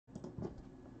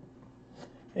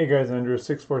Hey guys, Andrew,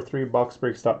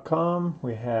 643boxbreaks.com.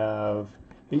 We have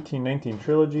 1819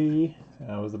 Trilogy.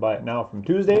 Was the buy it now from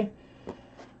Tuesday.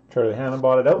 Charlie Hanna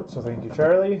bought it out, so thank you,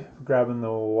 Charlie, for grabbing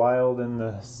the Wild and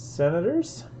the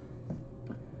Senators.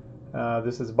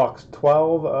 This is box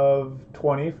 12 of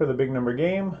 20 for the big number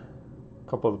game. A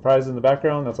couple of the prizes in the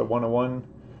background. That's a 101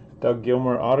 Doug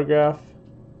Gilmour autograph.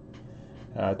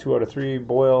 2 out of 3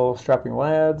 Boyle Strapping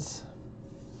Lads.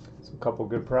 A couple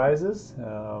good prizes.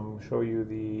 Show you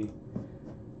the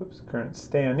current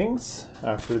standings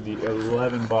after the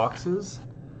 11 boxes.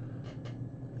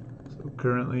 So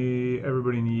currently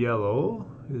everybody in yellow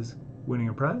is winning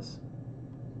a prize.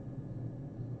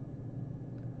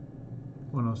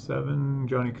 107,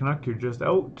 Johnny Canuck, you're just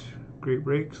out. Great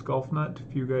breaks, Golf Nut,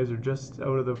 a few guys are just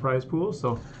out of the prize pool,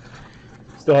 so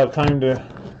still have time to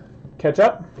catch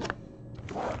up.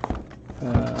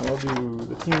 We'll do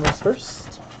the team list first.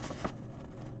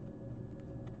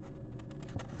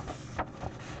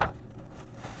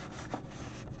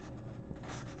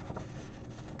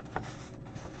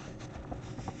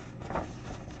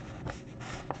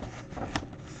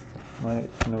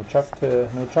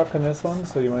 No chuck in this one,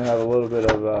 so you might have a little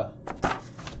bit of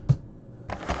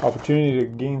opportunity to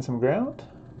gain some ground.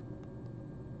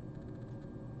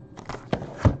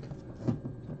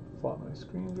 Flop my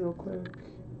screens real quick.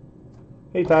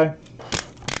 Hey Ty.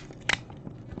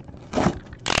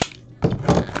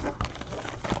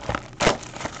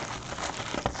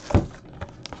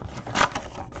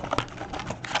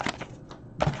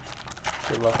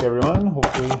 Good luck everyone,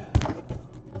 hopefully.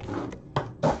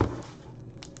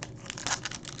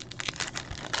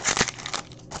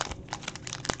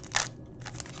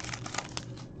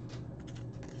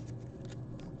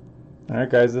 Alright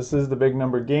guys, this is the big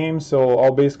number game, so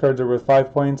all base cards are worth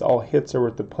 5 points, all hits are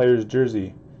worth the player's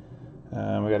jersey. We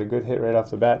got a good hit right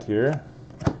off the bat here.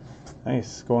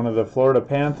 Nice, going to the Florida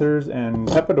Panthers and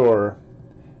Pepidor,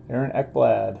 Aaron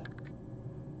Ekblad.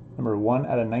 Number 1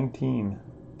 out of 19,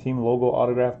 team logo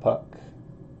autograph puck.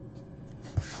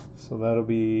 So that'll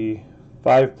be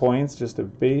 5 points, just a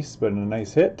base, but a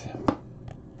nice hit.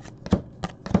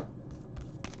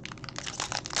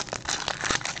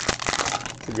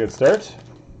 A good start.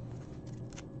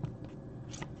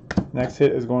 Next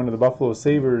hit is going to the Buffalo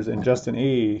Sabres and Justin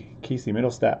A. Casey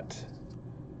Middlestat.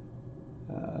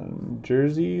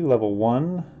 Jersey, level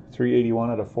 1,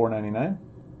 381 out of 499.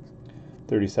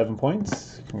 37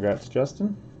 points. Congrats,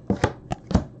 Justin.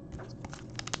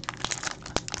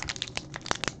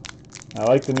 I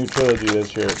like the new Trilogy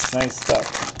this year. It's nice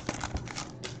stuff.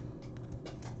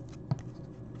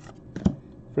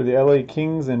 For the LA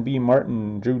Kings and B.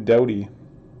 Martin, Drew Doughty.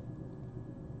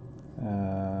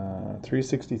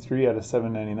 363 out of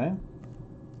 799.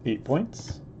 8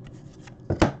 points.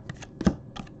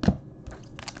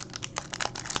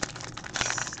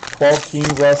 $12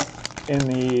 teams left in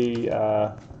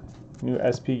the new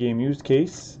SP game used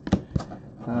case.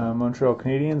 Montreal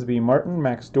Canadiens, B. Martin,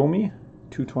 Max Domi,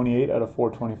 228 out of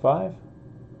 425.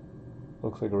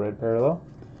 Looks like a red parallel.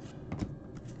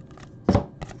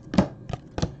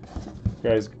 You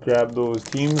guys grab those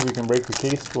teams, we can break the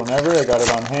case whenever. I got it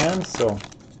on hand, so.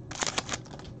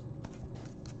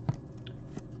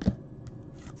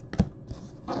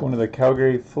 One of the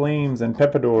Calgary Flames and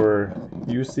Pepidor,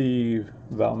 UC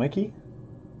Valmiki.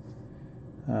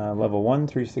 Level 1,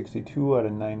 362 out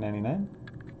of 999.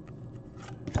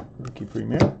 Rookie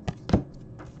Premier.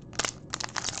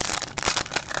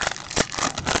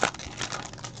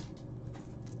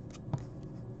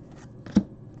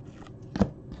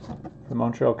 The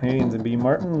Montreal Canadiens and B.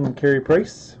 Martin, Carey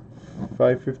Price,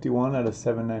 551 out of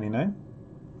 799.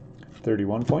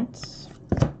 31 points.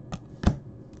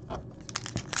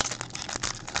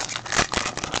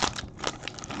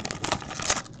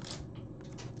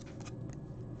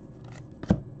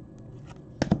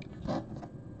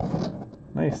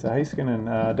 Nice,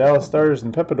 Heiskanen, Dallas Stars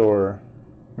and Pepidor.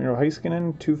 Miro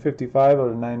Heiskanen, 255 out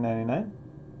of 999.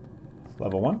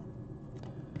 Level 1.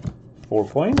 4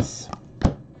 points.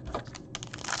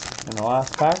 And the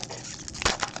last pack.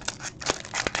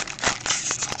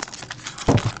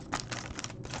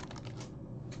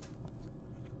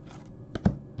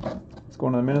 It's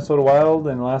going to the Minnesota Wild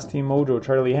and last team mojo,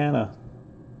 Charlie Hanna.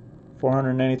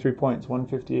 493 points,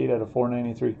 158 out of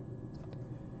 493.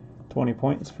 20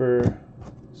 points for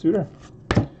Suter.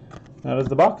 That is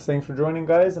the box. Thanks for joining,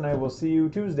 guys, and I will see you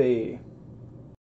Tuesday.